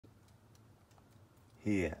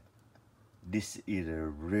Here, this is a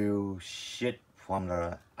real shit from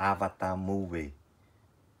the Avata movie.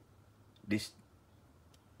 This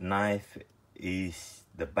knife is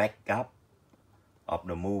the backup of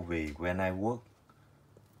the movie. When I work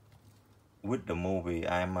with the movie,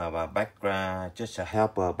 I'm a background, just a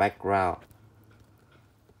helper background.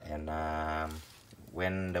 And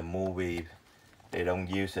when the movie they don't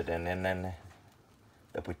use it, and then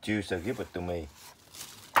the producer give it to me.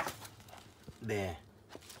 There.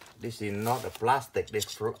 This is not a plastic. They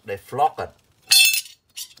flock it.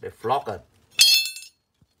 They flock it.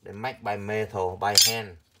 They make by metal, by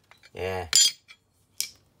hand. Yeah.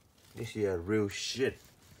 This is a real shit.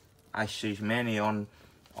 I see many on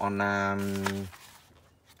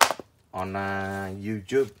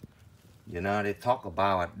YouTube. You know, they talk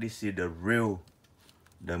about it. This is the real,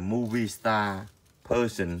 the movie star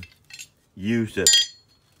person use it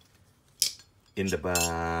in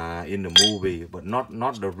the movie, but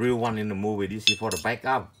not the real one in the movie. This is for the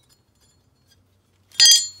backup.